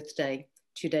 3rd birthday,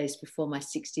 2 days before my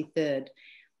 63rd.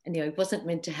 And, you know, it wasn't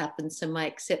meant to happen. So my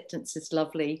acceptance is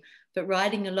lovely. But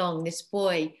riding along, this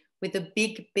boy with a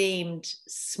big beamed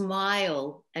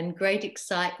smile and great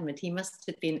excitement, he must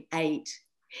have been 8.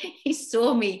 He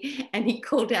saw me and he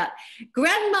called out,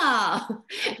 "Grandma,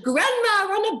 Grandma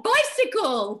on a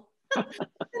bicycle." And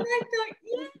I thought,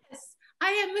 yes,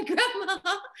 I am a grandma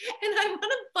and I'm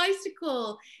on a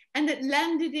bicycle. And it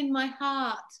landed in my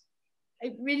heart.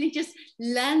 It really just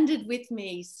landed with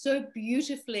me so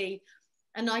beautifully.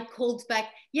 And I called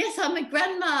back, "Yes, I'm a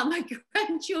grandma. My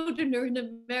grandchildren are in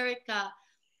America."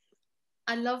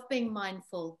 I love being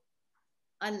mindful.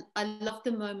 I love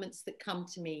the moments that come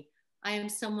to me. I am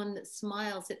someone that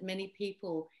smiles at many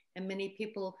people and many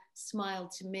people smile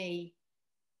to me.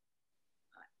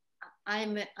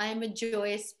 I'm a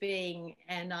joyous being,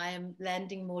 and I am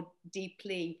landing more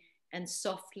deeply and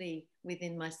softly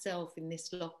within myself in this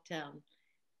lockdown.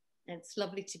 And it's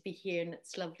lovely to be here, and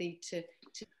it's lovely to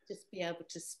just be able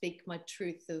to speak my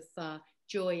truth of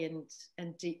joy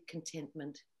and deep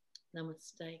contentment.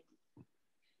 Namaste.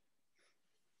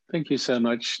 Thank you so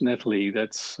much, Natalie.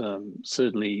 That's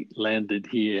certainly landed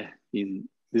here in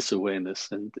this awareness,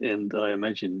 and I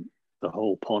imagine the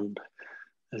whole pond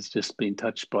has just been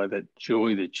touched by that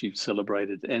joy that you've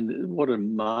celebrated. And what a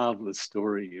marvelous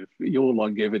story of your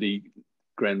longevity,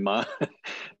 Grandma,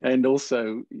 and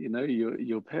also, you know,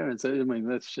 your parents. I mean,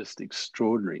 that's just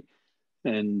extraordinary,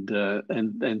 and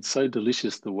so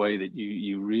delicious the way that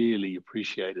you really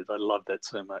appreciate it. I love that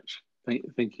so much.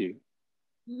 Thank you.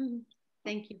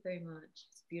 Thank you very much.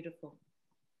 It's beautiful.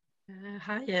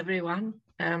 Hi everyone.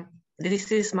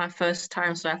 This is my first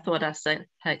time, so I thought I'd say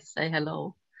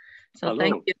hello. So hello.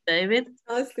 Thank you, David.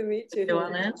 Nice to meet you.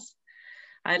 Johannes.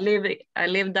 I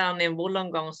live down in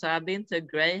Wollongong, so I've been to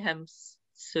Graham's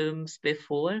Zooms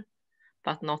before,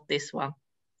 but not this one.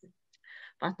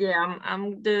 But yeah,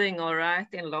 I'm doing all right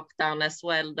in lockdown as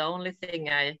well. The only thing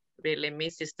I really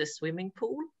miss is the swimming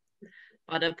pool.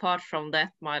 But apart from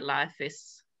that, my life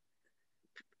is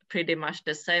pretty much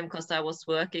the same, because I was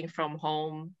working from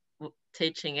home,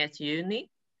 teaching at uni.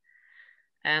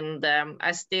 And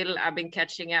I've been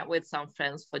catching up with some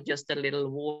friends for just a little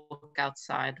walk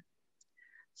outside.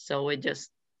 So we just,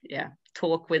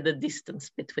 talk with the distance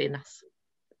between us.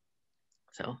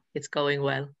 So it's going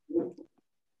well.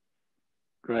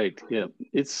 Great, yeah.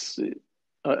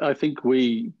 I think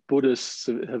we Buddhists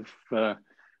have,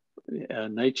 our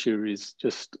nature is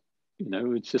just, you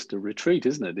know, it's just a retreat,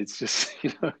 isn't it? It's just,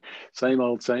 you know, same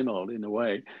old in a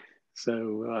way.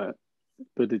 So,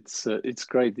 but it's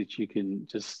great that you can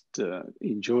just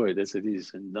enjoy it as it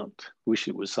is and not wish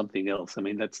it was something else. I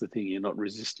mean, that's the thing, you're not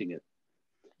resisting it.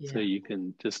 Yeah. So you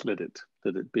can just let it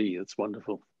be. It's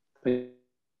wonderful. Thank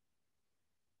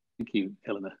you,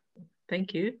 Helena.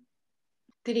 Thank you.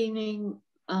 Good evening.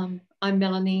 I'm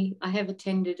Melanie. I have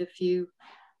attended a few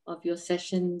of your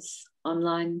sessions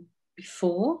online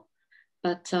before,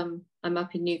 but I'm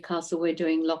up in Newcastle. We're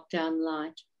doing lockdown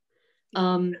light.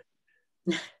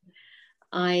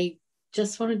 I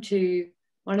just wanted to,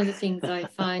 one of the things I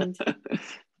find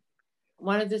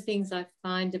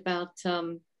about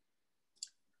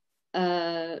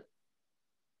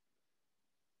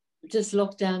just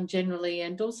lockdown generally,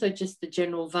 and also just the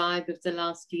general vibe of the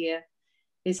last year,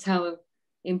 is how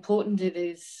important it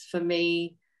is for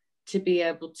me to be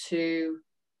able to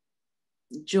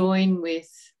join with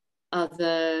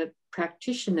other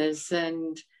practitioners,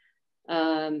 and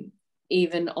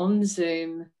even on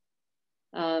Zoom,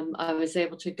 I was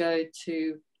able to go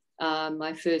to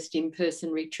my first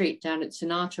in-person retreat down at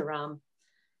Sunataram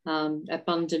at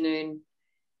Bundanoon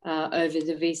over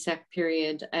the Vesak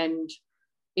period, and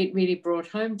it really brought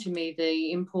home to me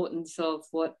the importance of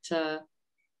what the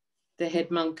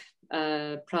head monk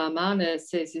Pramana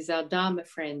says is our Dharma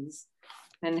friends,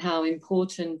 and how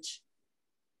important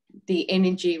the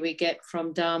energy we get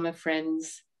from Dharma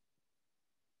friends,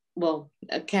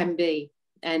 can be,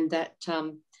 and that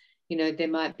you know, there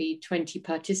might be 20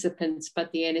 participants,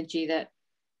 but the energy that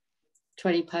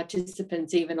 20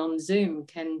 participants, even on Zoom,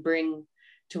 can bring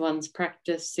to one's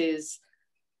practice is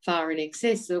far in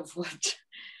excess of what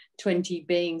 20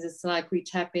 beings. It's like we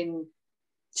tap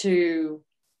into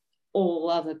all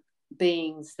other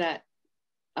beings that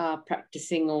are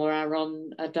practicing or are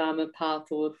on a Dharma path,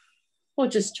 or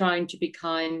just trying to be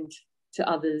kind to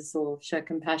others or show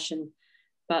compassion.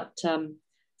 But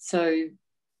so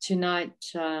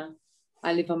tonight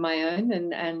I live on my own,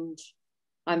 and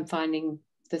I'm finding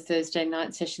the Thursday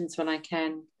night sessions when I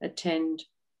can attend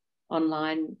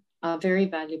online are very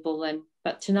valuable.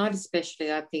 But tonight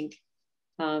especially, I think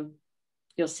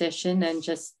your session and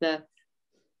just the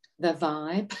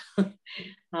vibe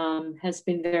has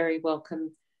been very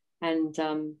welcome, and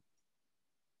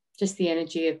just the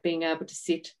energy of being able to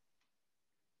sit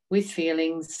with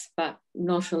feelings but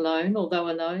not alone, although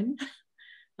alone,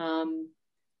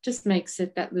 just makes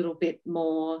it that little bit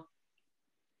more,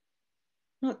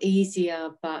 not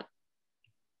easier, but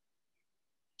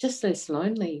just less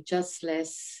lonely, just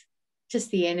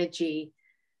the energy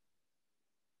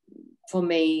for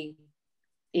me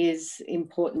is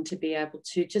important to be able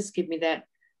to just give me that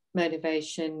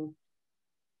motivation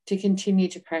to continue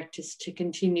to practice, to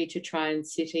continue to try and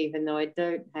sit, even though I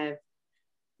don't have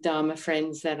Dharma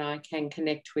friends that I can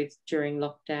connect with during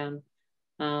lockdown.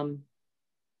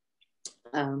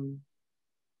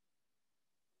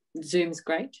 Zoom's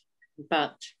great,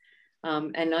 but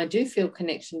And I do feel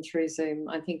connection through Zoom.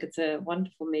 I think it's a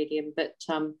wonderful medium, but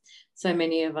so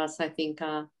many of us, I think,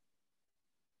 are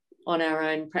on our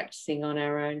own, practicing on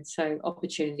our own. So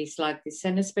opportunities like this,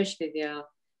 and especially the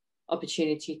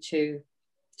opportunity to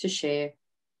share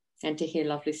and to hear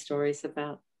lovely stories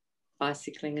about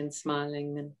bicycling and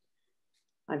smiling, and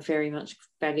I very much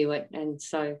value it. And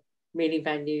so really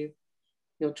value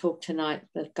your talk tonight,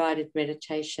 the guided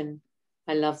meditation.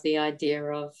 I love the idea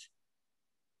of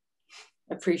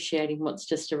appreciating what's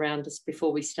just around us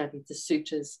before we studied the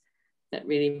sutras. That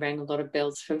really rang a lot of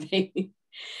bells for me.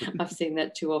 I've seen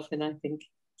that too often, I think.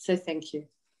 So thank you.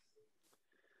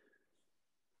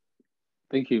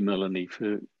 Thank you, Melanie,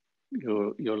 for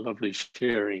your lovely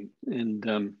sharing.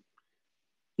 And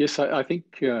yes, I think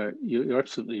you're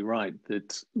absolutely right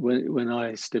that when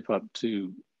I step up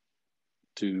to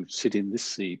sit in this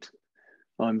seat,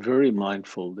 I'm very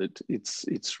mindful that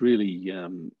it's really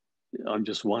I'm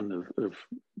just one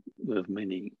of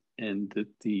many, and that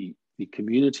the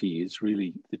community is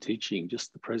really the teaching,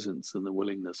 just the presence and the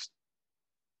willingness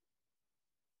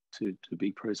to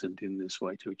be present in this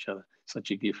way to each other.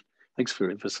 Such a gift. Thanks for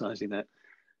emphasizing that.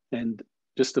 And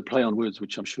just to play on words,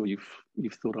 which I'm sure you've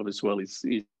thought of as well, is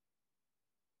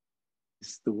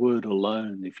the word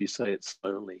alone. If you say it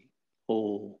slowly,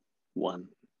 all one,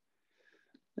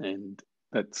 and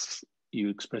you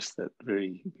express that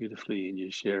very beautifully in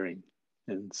your sharing.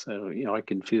 And so, you know, I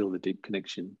can feel the deep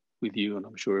connection with you, and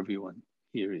I'm sure everyone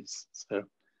here is. So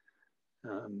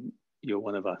you're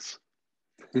one of us.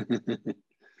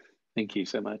 Thank you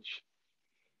so much.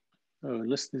 Oh,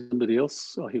 unless there's somebody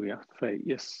else. Oh, here we are. Faye,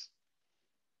 yes.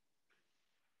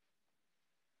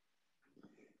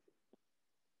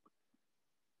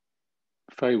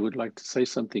 Faye would like to say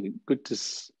something. Good to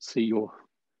see your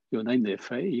name there,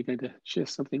 Faye. Are you going to share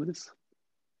something with us?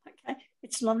 Okay,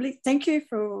 it's lovely. Thank you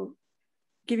for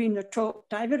giving the talk,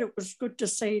 David. It was good to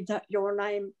see that your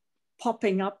name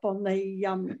popping up on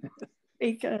the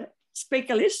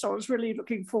speaker list. I was really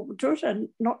looking forward to it and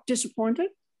not disappointed.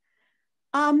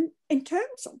 In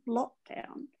terms of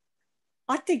lockdown,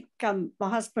 I think my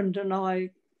husband and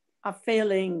I are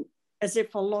feeling as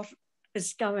if a lot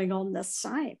is going on the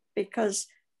same, because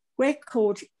we're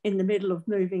caught in the middle of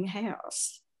moving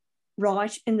house,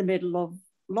 right in the middle of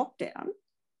lockdown.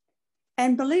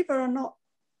 And believe it or not,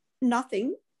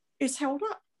 nothing is held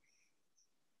up.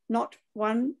 Not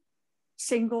one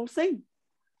single thing.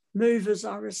 Movers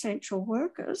are essential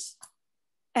workers.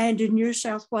 And in New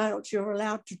South Wales, you're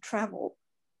allowed to travel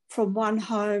from one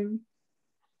home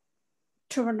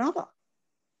to another.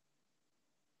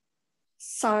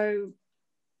 So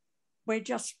we're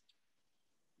just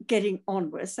getting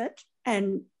on with it.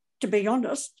 And to be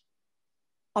honest,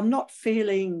 I'm not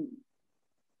feeling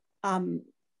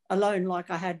alone like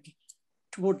I had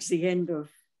towards the end of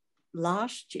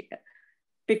last year,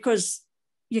 because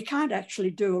you can't actually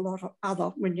do a lot of other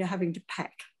when you're having to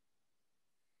pack.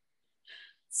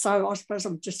 So I suppose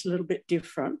I'm just a little bit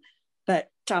different, but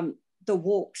the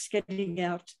walks, getting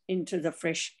out into the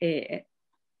fresh air,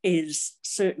 is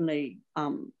certainly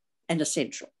an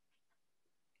essential.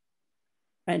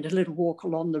 And a little walk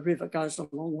along the river goes a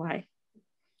long way.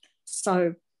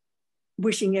 So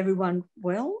wishing everyone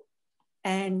well,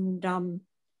 and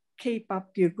keep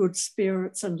up your good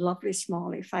spirits and lovely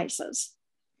smiley faces.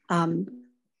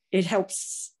 It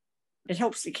helps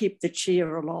to keep the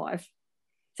cheer alive.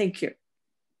 Thank you.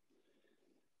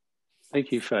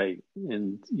 Thank you, Faye.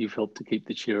 And you've helped to keep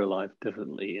the cheer alive,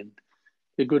 definitely. And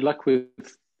good luck with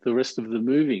the rest of the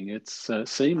moving. It's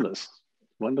seamless.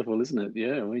 Wonderful, isn't it?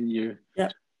 Yeah, when you're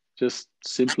just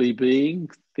simply being,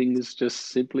 things just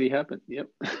simply happen. Yep.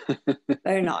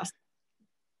 Very nice.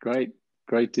 Great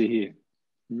to hear.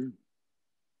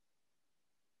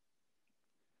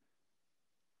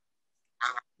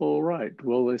 All right.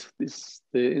 Well, is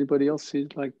there anybody else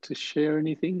who'd like to share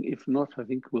anything? If not, I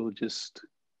think we'll just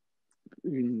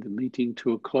bring the meeting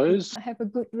to a close. Have a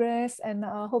good rest, and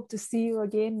I hope to see you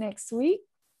again next week.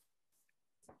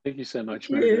 Thank you so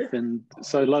much, Meredith, and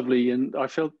so lovely. And I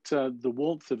felt the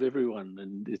warmth of everyone,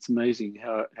 and it's amazing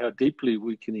how deeply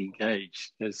we can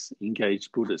engage as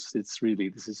engaged Buddhists. It's really,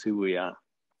 this is who we are.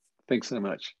 Thanks so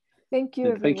much. Thank you,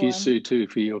 and everyone. thank you, Sue, too,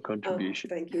 for your contribution.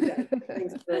 Thank you, Dave.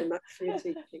 Thanks very much for your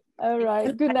teaching. All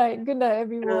right. Good night. Good night,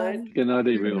 everyone. Good night,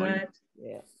 everyone. Good night.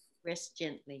 Yeah. Rest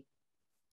gently.